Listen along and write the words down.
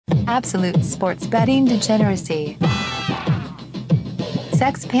Absolute sports betting degeneracy.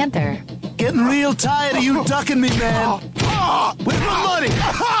 Sex Panther. Getting real tired of you ducking me, man. Where's my money?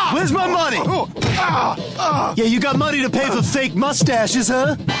 Where's my money? Yeah, you got money to pay for fake mustaches,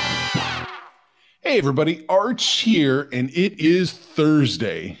 huh? Hey, everybody. Arch here, and it is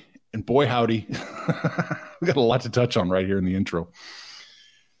Thursday. And boy, howdy. We got a lot to touch on right here in the intro.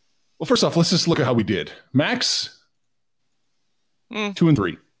 Well, first off, let's just look at how we did. Max,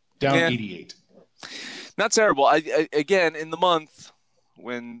 2-3, down 88. Not terrible. I again, in the month,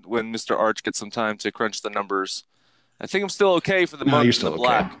 when Mr. Arch gets some time to crunch the numbers, I think I'm still okay for the month. You're still in the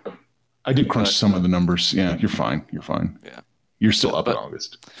black. okay. I did crunch some of the numbers. Yeah, you're fine. You're fine. Yeah. You're still up in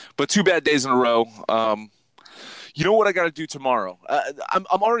August. But 2 bad days in a row. You know what I got to do tomorrow? I'm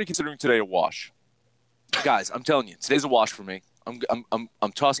already considering today a wash. Guys, I'm telling you, today's a wash for me. I'm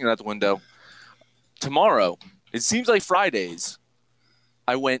tossing it out the window. Tomorrow, it seems like Fridays.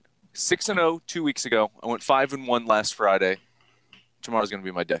 I went 6-0 2 weeks ago. I went 5-1 last Friday. Tomorrow's going to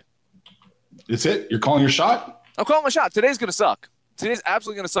be my day. It's it? You're calling your shot? I'm calling my shot. Today's going to suck. Today's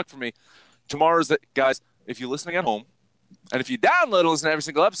absolutely going to suck for me. Tomorrow's that, guys, if you're listening at home, and if you download and listen to every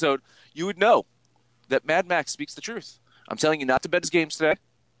single episode, you would know that Mad Max speaks the truth. I'm telling you not to bet his games today.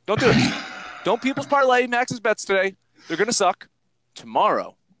 Don't do it. Don't people's parlay Max's bets today. They're going to suck.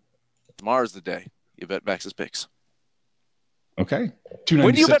 Tomorrow's the day you bet Max's picks. Okay.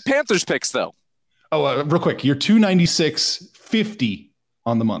 When do you bet Panthers picks, though? Oh, real quick. You're 296.50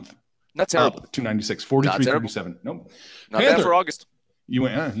 on the month. Not terrible. 296, 43.37. Nope. Not bad for August. You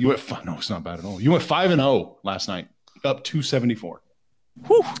went. No, it's not bad at all. You went 5-0 last night, up 274.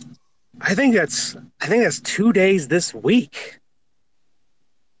 Whew. I think that's 2 days this week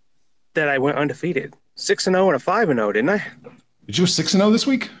that I went undefeated. 6-0 and a 5-0, didn't I? Did you go 6-0 this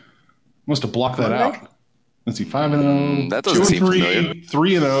week? Must have blocked that out. Let's see, 5-0. That doesn't seem familiar.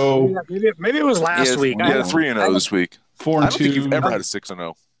 3-0. Maybe it was last week. Yeah, 3-0 this week. 4-2. I don't think you've ever had a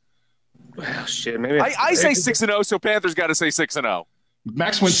 6-0. Well, shit, maybe I say 6-0, so Panthers got to say 6-0.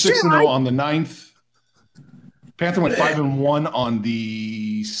 Max went 6-0 on the 9th. Panther went 5-1 on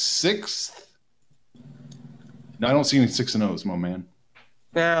the 6th. No, I don't see any 6-0s, my man.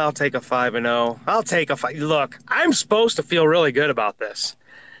 Yeah, I'll take a 5-0. I'll take a 5. Look, I'm supposed to feel really good about this.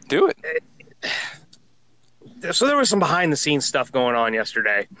 Do it. So there was some behind the scenes stuff going on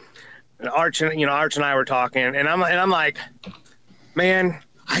yesterday. And Arch and I were talking, and I'm like, man,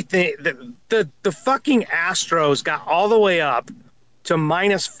 I think the fucking Astros got all the way up to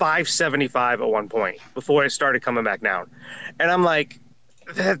minus 575 at one point before it started coming back down. And I'm like,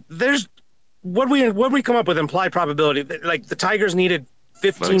 there's what we come up with implied probability. Like the Tigers needed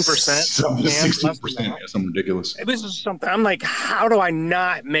 15%. 60%. Yeah, something ridiculous. It was just something. I'm like, how do I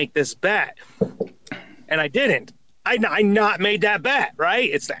not make this bet? And I didn't. I not made that bet, right?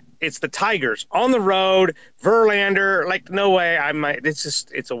 It's the Tigers on the road, Verlander. Like, no way.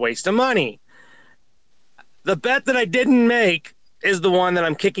 It's a waste of money. The bet that I didn't make is the one that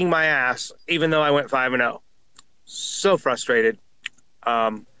I'm kicking my ass, even though I went 5-0. So frustrated.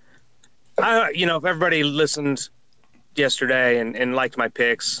 If everybody listened yesterday and liked my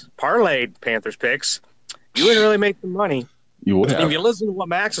picks, parlayed Panthers picks, you wouldn't really make some money. You would have. If you listen to what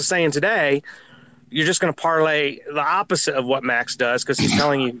Max is saying today, you're just going to parlay the opposite of what Max does because he's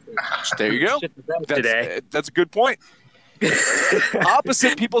telling you. There you go. That's a good point.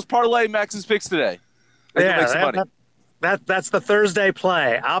 Opposite people's parlay Max's picks today. Make some money. That's the Thursday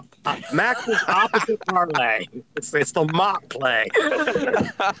play. Max's opposite parlay. It's the mock play.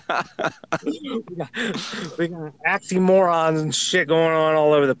 we got oxymorons and shit going on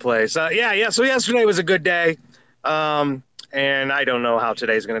all over the place. So yesterday was a good day. And I don't know how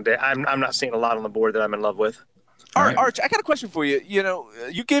today's going to do. I'm not seeing a lot on the board that I'm in love with. All right, Arch, I got a question for you.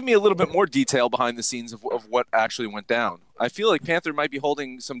 You gave me a little bit more detail behind the scenes of what actually went down. I feel like Panther might be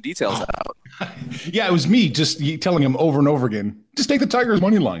holding some details out. Yeah, it was me just telling him over and over again, just take the Tigers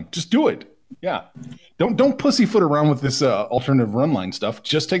money line. Just do it. Yeah. Don't pussyfoot around with this alternative run line stuff.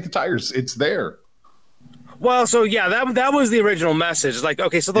 Just take the Tigers. It's there. Well, so yeah, that was the original message. Like,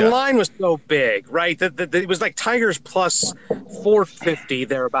 okay, so the line was so big, right? That it was like Tigers plus 450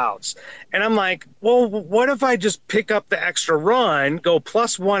 thereabouts, and I'm like, well, what if I just pick up the extra run, go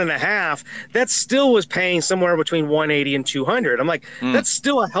plus 1.5? That still was paying somewhere between 180 and 200. I'm like, that's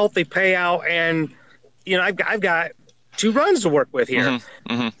still a healthy payout, and I've got 2 runs to work with here,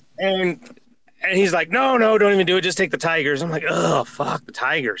 And he's like, no, don't even do it. Just take the Tigers. I'm like, oh, fuck the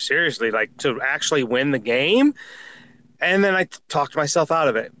Tigers. Seriously, like to actually win the game. And then I talked myself out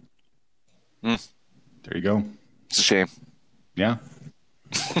of it. There you go. It's a shame. Yeah.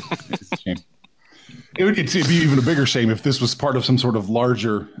 It's a shame. It'd be even a bigger shame if this was part of some sort of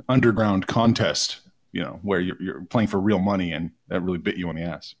larger underground contest, where you're playing for real money and that really bit you on the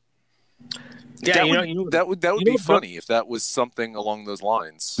ass. Yeah, that would be funny if that was something along those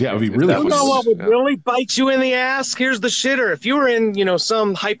lines. Yeah, it would be really funny. You know what would really bite you in the ass? Here's the shitter. If you were in,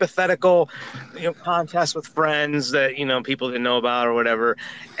 some hypothetical, contest with friends that, people didn't know about or whatever,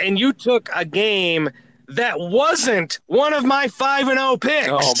 and you took a game that wasn't one of my 5-0 picks.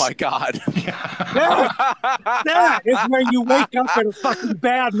 Oh, my God. That is where you wake up in a fucking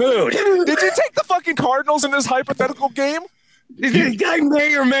bad mood. Did you take the fucking Cardinals in this hypothetical game? I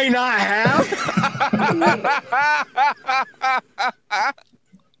may or may not have.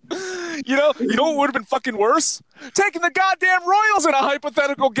 You know what would have been fucking worse? Taking the goddamn Royals in a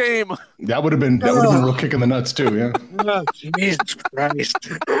hypothetical game. That would have been a real kick in the nuts too, yeah. Oh, Jesus Christ.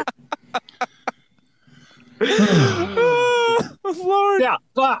 Lord. Yeah,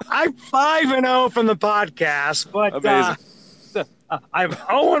 but I'm 5-0 from the podcast, but amazing. I'm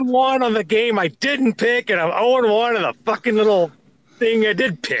 0-1 on the game I didn't pick, and I'm 0-1 on the fucking little thing I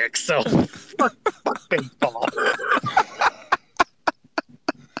did pick. So fuck baseball.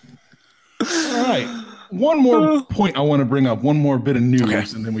 All right. One more point I want to bring up. One more bit of news, okay.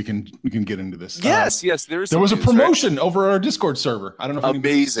 And then we can get into this. Yes. There was a news, promotion over our Discord server. I don't know if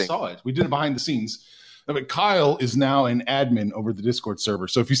anybody amazing. Saw it. We did it behind the scenes. But Kyle is now an admin over the Discord server.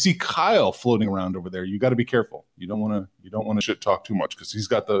 So if you see Kyle floating around over there, you got to be careful. You don't want to shit talk too much because he's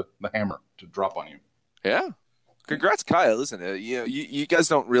got the hammer to drop on you. Yeah. Congrats, Kyle. Listen, you guys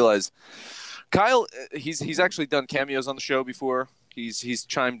don't realize Kyle. He's actually done cameos on the show before. He's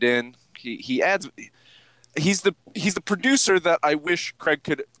chimed in. He adds. He's the producer that I wish Craig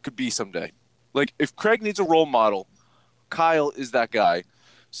could be someday. Like if Craig needs a role model, Kyle is that guy.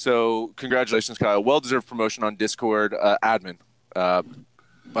 So congratulations, Kyle. Well-deserved promotion on Discord admin.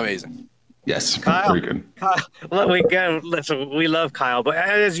 Amazing. Yes, Kyle, very good. Listen, we love Kyle, but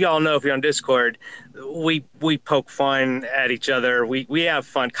as you all know, if you're on Discord, we poke fun at each other. We have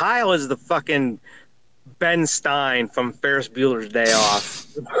fun. Kyle is the fucking Ben Stein from Ferris Bueller's Day Off.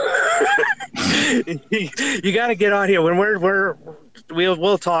 You got to get on here when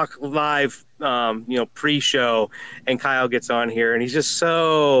we'll talk live. Pre-show, and Kyle gets on here, and he's just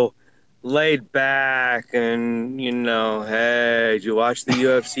so laid back, and hey, did you watch the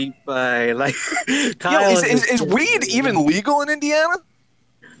UFC fight? Like, Kyle is weed even legal in Indiana?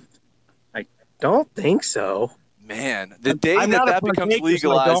 I don't think so. Man, the day that becomes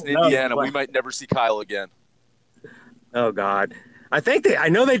legalized in Indiana, we might never see Kyle again. Oh God, I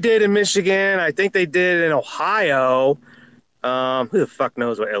know they did in Michigan. I think they did in Ohio. Who the fuck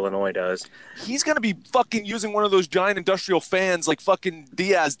knows what Illinois does? He's going to be fucking using one of those giant industrial fans like fucking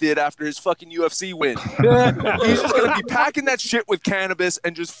Diaz did after his fucking UFC win. He's just going to be packing that shit with cannabis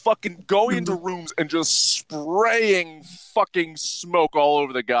and just fucking going into rooms and just spraying fucking smoke all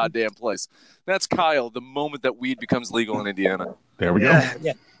over the goddamn place. That's Kyle the moment that weed becomes legal in Indiana. There we go.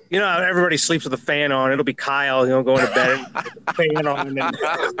 Yeah. Everybody sleeps with a fan on. It'll be Kyle, going to bed with a fan on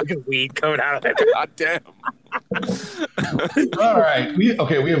and weed coming out of it. God damn. All right. We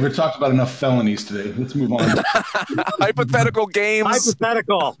have talked about enough felonies today. Let's move on. Hypothetical games.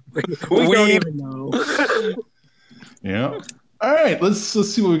 Hypothetical. We don't even know. Yeah. All right. Let's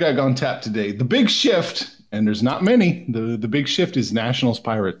see what we got on tap today. The big shift, and there's not many. The big shift is Nationals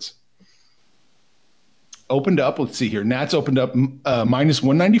Pirates. Opened up. Let's see here. Nats opened up minus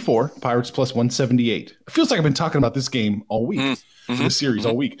 194. Pirates plus 178. It feels like I've been talking about this game all week. Mm-hmm. This series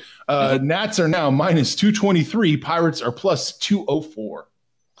all week. Nats are now minus 223. Pirates are plus 204.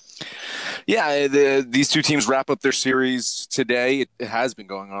 Yeah, these two teams wrap up their series today. It has been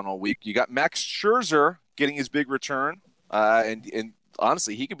going on all week. You got Max Scherzer getting his big return, and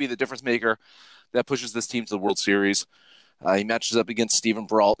honestly, he could be the difference maker that pushes this team to the World Series. He matches up against Steven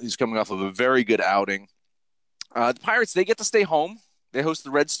Brault, who's coming off of a very good outing. The Pirates, they get to stay home. They host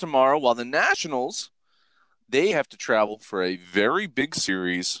the Reds tomorrow, while the Nationals, they have to travel for a very big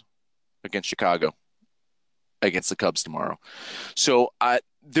series against Chicago, against the Cubs tomorrow. So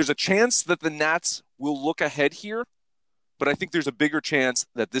there's a chance that the Nats will look ahead here, but I think there's a bigger chance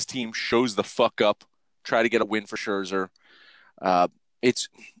that this team shows the fuck up, try to get a win for Scherzer.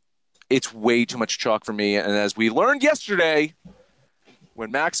 It's way too much chalk for me, and as we learned yesterday,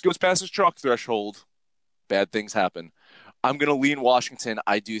 when Max goes past his chalk threshold, bad things happen. I'm going to lean Washington.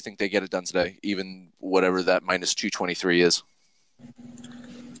 I do think they get it done today, even whatever that minus 223 is.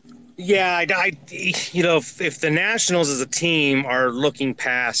 Yeah, if the Nationals as a team are looking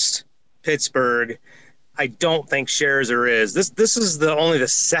past Pittsburgh, I don't think Scherzer is. This is only the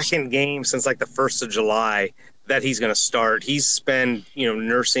second game since like the 1st of July that he's going to start. He's been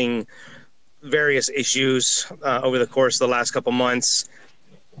nursing various issues over the course of the last couple months.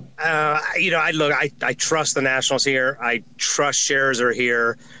 I trust the Nationals here. I trust Scherzer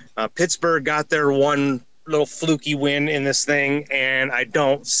here. Pittsburgh got their one little fluky win in this thing, and I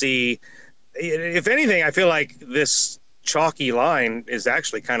don't see. If anything, I feel like this chalky line is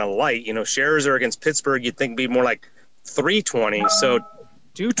actually kind of light. Scherzer against Pittsburgh, you'd think would be more like 320. So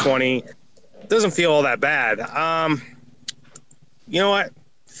 220 doesn't feel all that bad. You know what?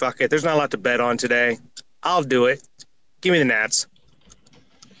 Fuck it. There's not a lot to bet on today. I'll do it. Give me the Nats.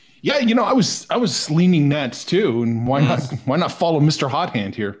 Yeah, I was leaning Nats too, and why not follow Mr. Hot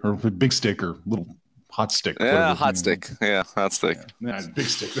Hand here, or Big Stick, or Little Hot Stick? Yeah, Hot Stick. Yeah, Hot Stick. Yeah, Big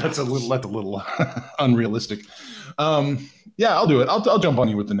Stick. That's a little unrealistic. Yeah, I'll do it. I'll jump on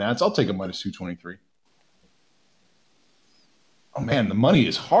you with the Nats. I'll take a minus 223. Oh man, the money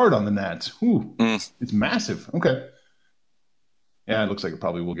is hard on the Nats. Ooh, It's massive. Okay. Yeah, it looks like it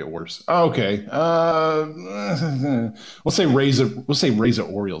probably will get worse. Okay. We'll say Rays at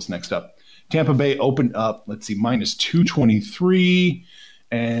Orioles next up. Tampa Bay opened up, let's see, minus 223,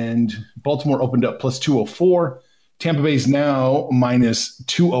 and Baltimore opened up plus 204. Tampa Bay's now minus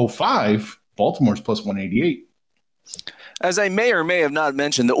 205. Baltimore's plus 188. As I may or may have not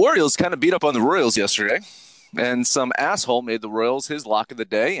mentioned, the Orioles kind of beat up on the Royals yesterday. And some asshole made the Royals his lock of the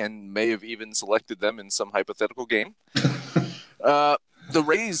day and may have even selected them in some hypothetical game. The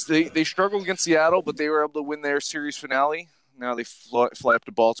Rays, they struggled against Seattle, but they were able to win their series finale. Now they fly up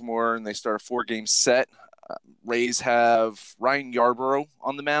to Baltimore, and they start a 4-game set. Rays have Ryan Yarbrough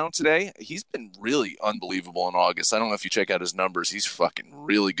on the mound today. He's been really unbelievable in August. I don't know if you check out his numbers. He's fucking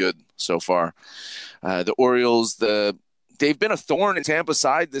really good so far. The Orioles, they've been a thorn in Tampa's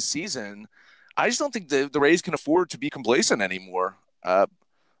side this season. I just don't think the Rays can afford to be complacent anymore.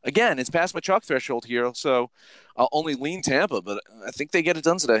 Again, it's past my chalk threshold here, so I'll only lean Tampa, but I think they get it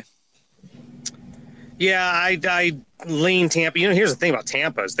done today. Yeah, I lean Tampa. Here's the thing about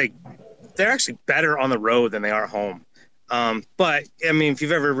Tampa is they're actually better on the road than they are at home. But, I mean, if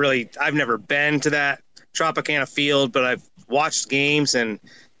you've ever I've never been to that Tropicana field, but I've watched games, and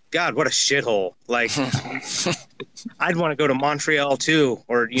God, what a shithole. Like, I'd want to go to Montreal too,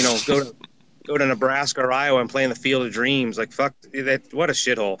 or, go to Nebraska or Iowa and play in the Field of Dreams. Like, fuck that. What a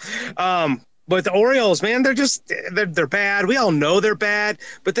shithole. But the Orioles, man, they're bad. We all know they're bad,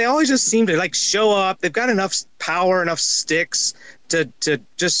 but they always just seem to show up. They've got enough power, enough sticks to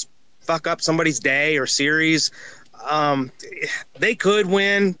just fuck up somebody's day or series. They could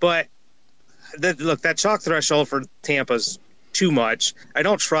win, but that chalk threshold for Tampa's too much. I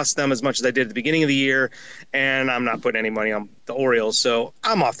don't trust them as much as I did at the beginning of the year, and I'm not putting any money on the Orioles, so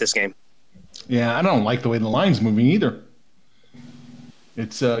I'm off this game. Yeah, I don't like the way the line's moving either.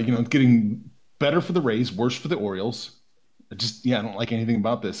 It's getting better for the Rays, worse for the Orioles. I don't like anything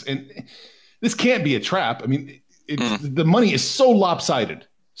about this. And this can't be a trap. I mean, the money is so lopsided.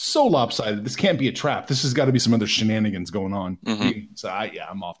 So lopsided. This can't be a trap. This has got to be some other shenanigans going on. Mm-hmm. So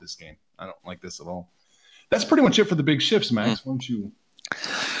I'm off this game. I don't like this at all. That's pretty much it for the big shifts, Max. Why don't you?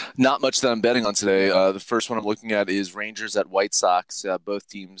 Not much that I'm betting on today. The first one I'm looking at is Rangers at White Sox. Both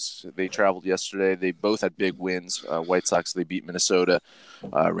teams, they traveled yesterday. They both had big wins. White Sox, they beat Minnesota.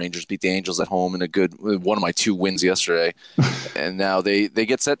 Rangers beat the Angels at home in one of my 2 wins yesterday. And now they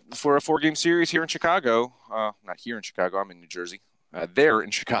get set for a 4-game series here in Chicago. Not here in Chicago. I'm in New Jersey. There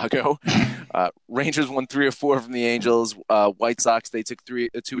in Chicago. Rangers won 3 of 4 from the Angels. White Sox, they took 2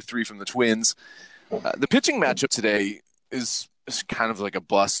 of 3 from the Twins. The pitching matchup today is kind of like a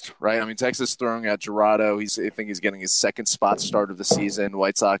bust, right? I mean, Texas throwing at Gerardo. I think he's getting his 2nd spot start of the season.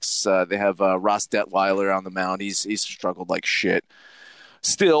 White Sox, they have Ross Detweiler on the mound. He's struggled like shit.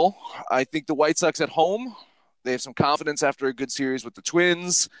 Still, I think the White Sox at home, they have some confidence after a good series with the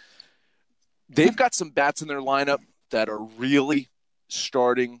Twins. They've got some bats in their lineup that are really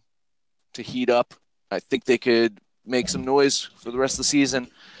starting to heat up. I think they could make some noise for the rest of the season.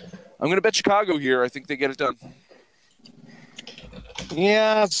 I'm going to bet Chicago here. I think they get it done.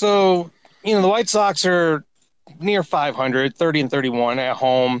 Yeah, so, the White Sox are near 500, 30-31 at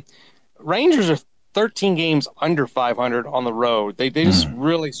home. Rangers are 13 games under 500 on the road. They just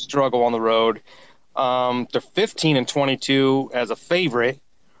really struggle on the road. They're 15-22 as a favorite.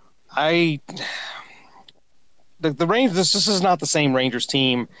 The Rangers, this is not the same Rangers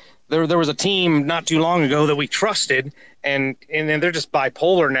team. There was a team not too long ago that we trusted, and then they're just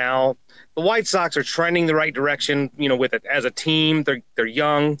bipolar now. The White Sox are trending the right direction, with it as a team. They're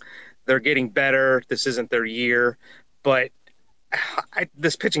young, they're getting better. This isn't their year, but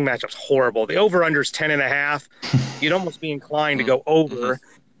this pitching matchup's horrible. The over/under is 10.5. You'd almost be inclined to go over.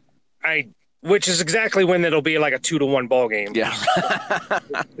 which is exactly when it'll be like a 2-1 ball game. Yeah.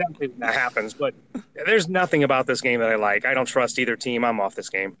 Exactly when that happens. But there's nothing about this game that I like. I don't trust either team. I'm off this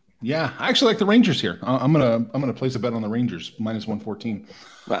game. Yeah, I actually like the Rangers here. I'm gonna place a bet on the Rangers minus 114.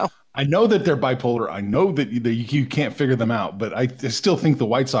 Wow. I know that they're bipolar. I know that you can't figure them out, but I still think the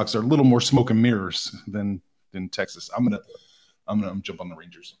White Sox are a little more smoke and mirrors than Texas. I'm gonna jump on the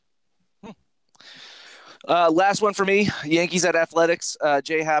Rangers. Last one for me, Yankees at Athletics.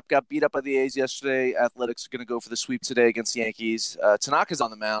 J-Hap got beat up by the A's yesterday. Athletics are going to go for the sweep today against the Yankees. Tanaka's on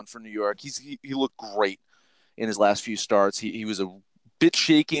the mound for New York. He looked great in his last few starts. He was a bit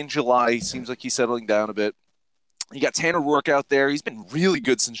shaky in July. He seems like he's settling down a bit. You got Tanner Rourke out there. He's been really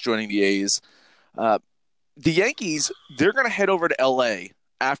good since joining the A's. The Yankees, they're going to head over to L.A.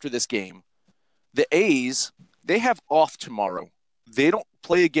 after this game. The A's, they have off tomorrow. They don't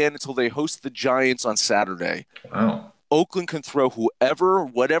play again until they host the Giants on Saturday. Wow. Oakland can throw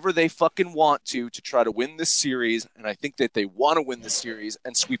whatever they fucking want to try to win this series, and I think that they want to win this series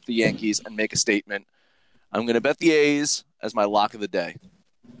and sweep the Yankees and make a statement. I'm going to bet the A's as my lock of the day.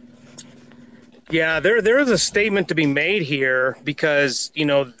 Yeah, there is a statement to be made here because,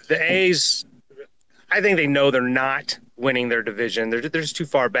 the A's, I think they know they're not winning their division. They're just too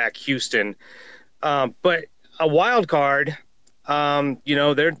far back, Houston. But a wild card,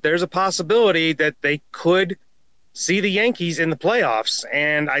 there's a possibility that they could see the Yankees in the playoffs.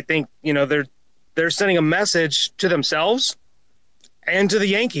 And I think, they're sending a message to themselves and to the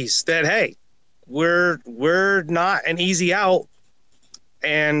Yankees that, hey, we're not an easy out.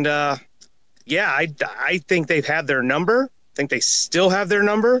 And, I think they've had their number. I think they still have their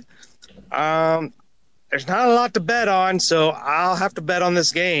number. There's not a lot to bet on, so I'll have to bet on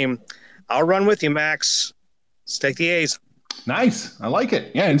this game. I'll run with you, Max. Let's take the A's. Nice. I like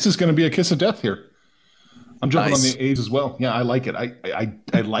it. Yeah, this is going to be a kiss of death here. I'm jumping Nice. on the A's as well. Yeah, I like it.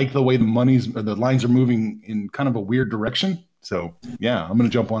 I like the way the lines are moving in kind of a weird direction. So, yeah, I'm going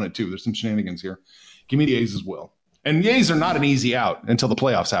to jump on it too. There's some shenanigans here. Give me the A's as well. And the A's are not an easy out until the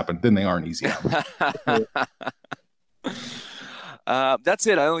playoffs happen. Then they are an easy out. That's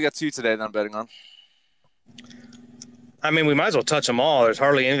it. I only got 2 today that I'm betting on. I mean, we might as well touch them all. There's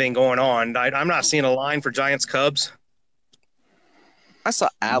hardly anything going on. I'm not seeing a line for Giants-Cubs. I saw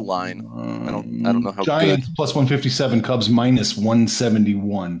ad line. I don't know how Giants good. plus 157, Cubs minus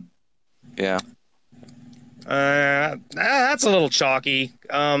 171. Yeah. That's a little chalky.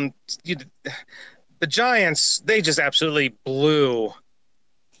 The Giants, they just absolutely blew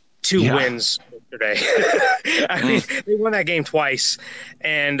 2 wins yesterday. I mean, they won that game twice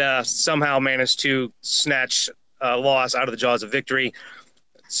and somehow managed to snatch a loss out of the jaws of victory.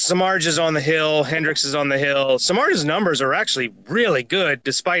 Samardzija is on the hill. Hendricks is on the hill. Samardzija's numbers are actually really good,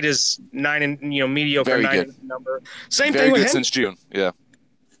 despite his mediocre Very 9 good. number. Same Very thing with good Hendricks. since June. Yeah.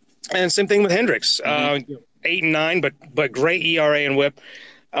 And same thing with Hendricks. 8 and 9, but great ERA and WHIP.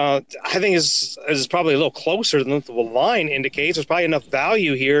 I think is probably a little closer than the line indicates. There's probably enough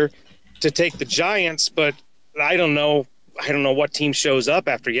value here to take the Giants, but I don't know what team shows up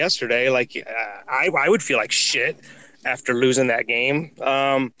after yesterday. Like I would feel like shit after losing that game.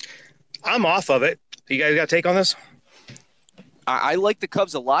 I'm off of it. You guys got a take on this? I like the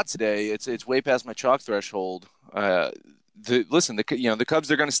Cubs a lot today. It's way past my chalk threshold. The Cubs,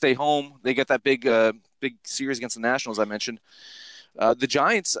 they're going to stay home. They get that big series against the Nationals I mentioned. The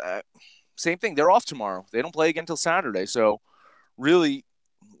Giants, same thing. They're off tomorrow. They don't play again until Saturday. So really,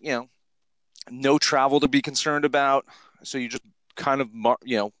 no travel to be concerned about. So you just kind of,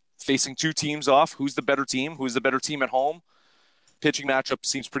 facing 2 teams off. Who's the better team? Who's the better team at home? Pitching matchup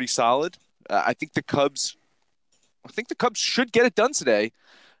seems pretty solid. I think the Cubs should get it done today.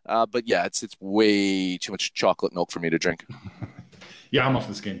 But yeah, it's way too much chocolate milk for me to drink. Yeah, I'm off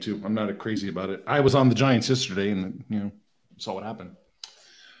this game too. I'm not crazy about it. I was on the Giants yesterday and, saw what happened.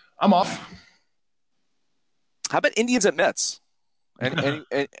 I'm off. How about Indians at Mets?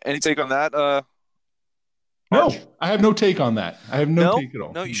 Any take on that? No, Arch? I have no take on that. I have no take at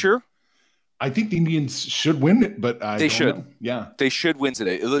all. No, you sure? I think the Indians should win it, but They should. know. Yeah. They should win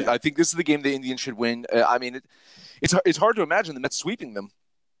today. I think this is the game the Indians should win. It's hard to imagine the Mets sweeping them.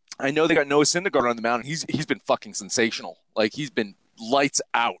 I know they got Noah Syndergaard on the mound. He's been fucking sensational. Like, he's been lights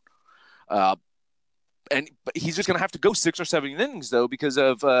out. But he's just going to have to go 6 or 7 innings, though, because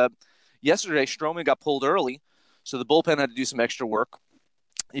of yesterday, Stroman got pulled early, so the bullpen had to do some extra work.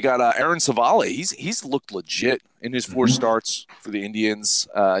 You got Aaron Savale. He's looked legit in his 4 starts for the Indians.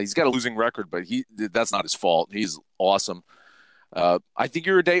 He's got a losing record, but that's not his fault. He's awesome. I think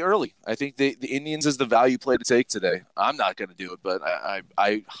you're a day early. I think the Indians is the value play to take today. I'm not going to do it, but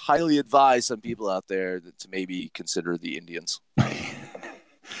I highly advise some people out there to maybe consider the Indians.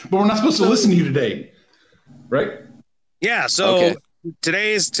 But we're not supposed to listen to you today, right? Yeah. So Okay.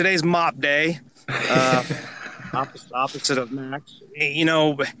 today's mop day. Opposite of Max.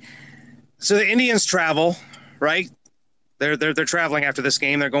 So the Indians travel, right? They're traveling after this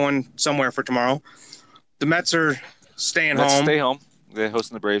game. They're going somewhere for tomorrow. The Mets are staying Let's home. stay home. They're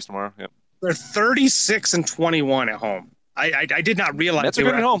hosting the Braves tomorrow. Yep. They're 36-21 at home. I did not realize Mets are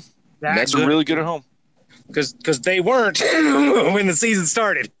good at home. Mets are really good at home. because they weren't when the season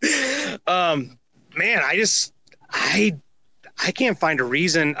started. Man, I can't find a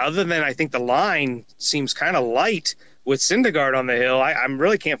reason other than I think the line seems kind of light with Syndergaard on the hill. I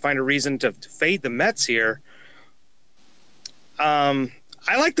really can't find a reason to fade the Mets here.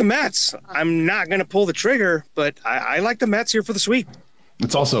 I like the Mets. I'm not going to pull the trigger, but I like the Mets here for the sweep.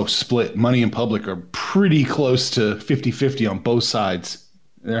 It's also split. Money and public are pretty close to 50-50 on both sides.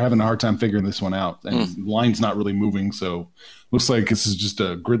 They're having a hard time figuring this one out. And the line's not really moving, so looks like this is just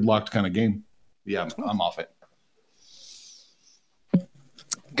a gridlocked kind of game. Yeah, I'm off it.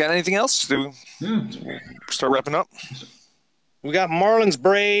 Got anything else to start wrapping up? We got Marlins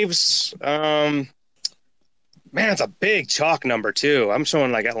Braves. Man, it's a big chalk number too. I'm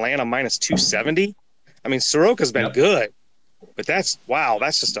showing like Atlanta minus 270. I mean, Soroka's been good, but that's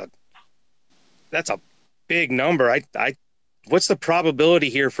a big number. What's the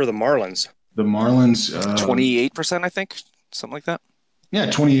probability here for the Marlins? The Marlins 28%, I think, something like that. Yeah,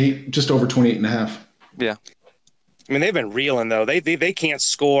 28, just over 28.5. Yeah. I mean, they've been reeling though. They can't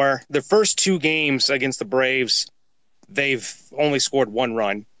score. The first two games against the Braves, they've only scored one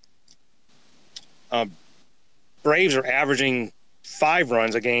run. Braves are averaging 5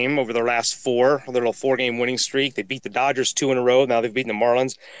 runs a game over their last 4, their little 4-game winning streak. They beat the Dodgers 2 in a row. Now they've beaten the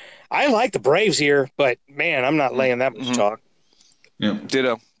Marlins. I like the Braves here, but man, I'm not laying that much chalk. Yeah.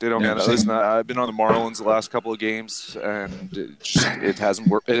 Ditto, man. Listen, I've been on the Marlins the last couple of games, and it hasn't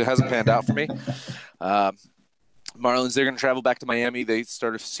worked. It hasn't panned out for me. Marlins, they're going to travel back to Miami. They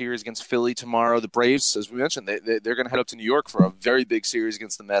start a series against Philly tomorrow. The Braves, as we mentioned, they're going to head up to New York for a very big series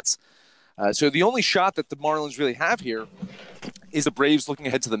against the Mets. So the only shot that the Marlins really have here is the Braves looking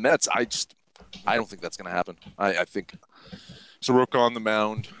ahead to the Mets. I don't think that's going to happen. I think Soroka on the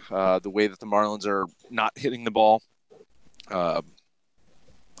mound, the way that the Marlins are not hitting the ball.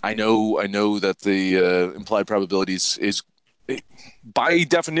 I know that the implied probabilities is by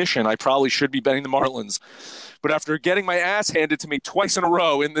definition, I probably should be betting the Marlins. But after getting my ass handed to me twice in a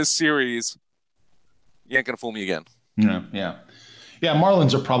row in this series, you ain't going to fool me again. Yeah.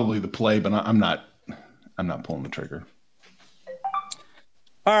 Marlins are probably the play, but I'm not pulling the trigger.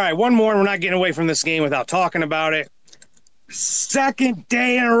 All right, one more. We're not getting away from this game without talking about it. Second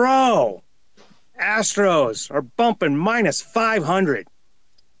day in a row, Astros are bumping minus 500.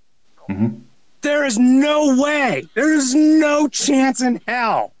 There is no way, there is no chance in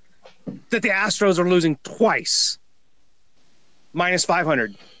hell that the Astros are losing twice. Minus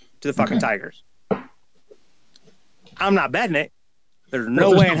 500 to the fucking Tigers. I'm not betting it. There's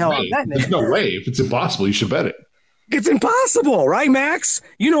no way in hell I'm betting it. There's no way. If it's impossible, you should bet it. It's impossible, right, Max?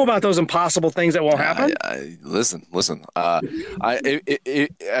 You know about those impossible things that won't happen. Listen. I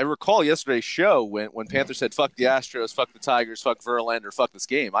recall yesterday's show when Panther said, fuck the Astros, fuck the Tigers, fuck Verlander, fuck this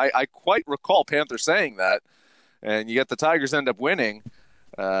game. I quite recall Panther saying that, and yet the Tigers end up winning.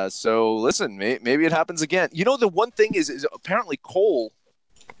 So, listen, maybe it happens again. You know, the one thing is apparently Cole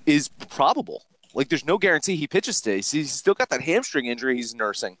is probable. Like, there's no guarantee he pitches today. He's still got that hamstring injury he's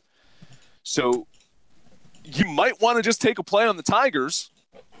nursing. So you might want to just take a play on the Tigers,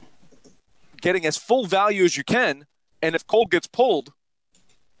 getting as full value as you can. And if Cole gets pulled,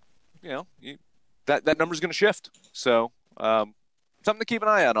 that number's going to shift. So something to keep an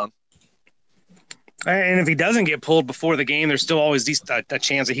eye out on. And if he doesn't get pulled before the game, there's still always a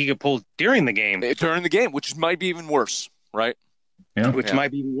chance that he get pulled during the game. During the game, which might be even worse, right? Yeah. Which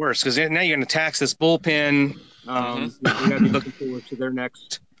might be even worse because now you're going to tax this bullpen. You're going to be looking forward to their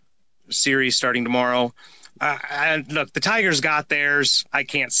next series starting tomorrow. Look, the Tigers got theirs. I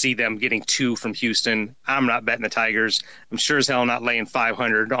can't see them getting 2 from Houston. I'm not betting the Tigers. I'm sure as hell not laying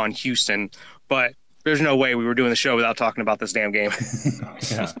 500 on Houston. But there's no way we were doing the show without talking about this damn game.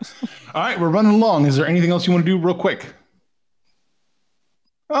 Yeah. All right, we're running along. Is there anything else you want to do real quick?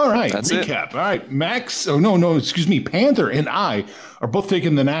 All right, that's recap. it. All right, Max. Oh, no, excuse me. Panther and I are both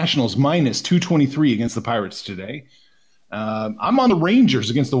taking the Nationals minus 223 against the Pirates today. I'm on the Rangers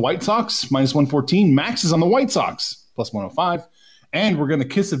against the White Sox, minus 114. Max is on the White Sox, plus 105. And we're going to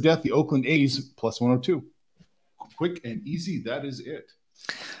kiss of death the Oakland A's, plus 102. Quick and easy, that is it.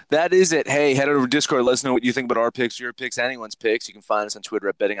 That is it. Hey, head over to Discord. Let us know what you think about our picks, your picks, anyone's picks. You can find us on Twitter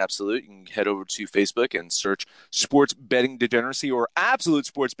at Betting Absolute. You can head over to Facebook and search Sports Betting Degeneracy or Absolute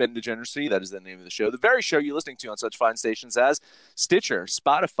Sports Betting Degeneracy. That is the name of the show. The very show you're listening to on such fine stations as Stitcher,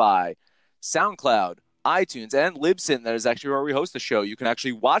 Spotify, SoundCloud, iTunes, and Libsyn. That is actually where we host the show. You can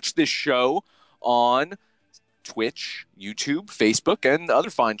actually watch this show on Twitch, YouTube, Facebook, and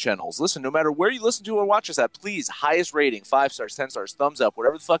other fine channels. Listen, no matter where you listen to or watch us at, please, highest rating, 5 stars, 10 stars, thumbs up,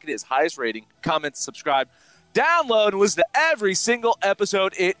 whatever the fuck it is, highest rating, comment, subscribe, download, and listen to every single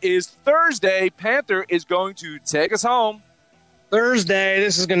episode. It is Thursday. Panther is going to take us home. Thursday,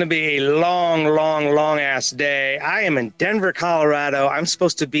 this is going to be a long ass day. I am in Denver, Colorado. I'm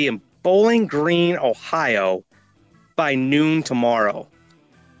supposed to be in Bowling Green, Ohio by noon tomorrow.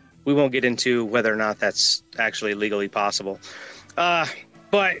 We won't get into whether or not that's actually legally possible.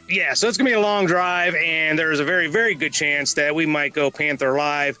 But yeah, so it's going to be a long drive, and there's a very, very good chance that we might go Panther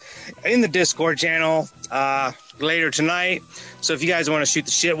Live in the Discord channel later tonight. So if you guys want to shoot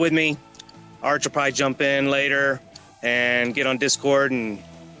the shit with me, Arch will probably jump in later and get on Discord and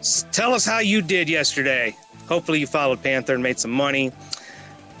tell us how you did yesterday. Hopefully you followed Panther and made some money.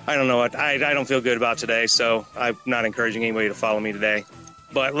 I don't know what I don't feel good about today, so I'm not encouraging anybody to follow me today.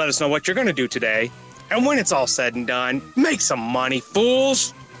 But let us know what you're going to do today. And when it's all said and done, make some money,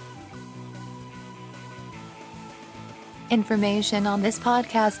 fools! Information on this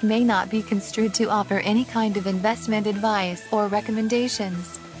podcast may not be construed to offer any kind of investment advice or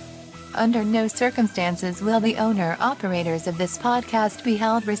recommendations. Under no circumstances will the owner-operators of this podcast be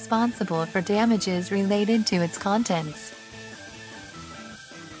held responsible for damages related to its contents.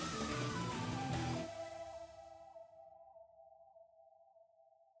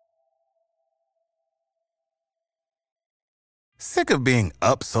 Sick of being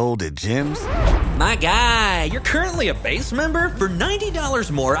upsold at gyms? My guy, you're currently a base member? For $90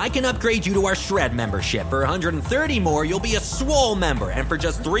 more, I can upgrade you to our Shred membership. For $130 more, you'll be a Swole member. And for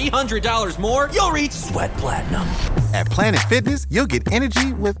just $300 more, you'll reach Sweat Platinum. At Planet Fitness, you'll get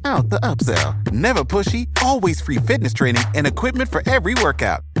energy without the upsell. Never pushy, always free fitness training and equipment for every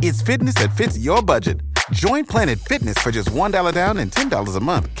workout. It's fitness that fits your budget. Join Planet Fitness for just $1 down and $10 a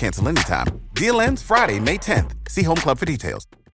month. Cancel anytime. Deal ends Friday, May 10th. See Home Club for details.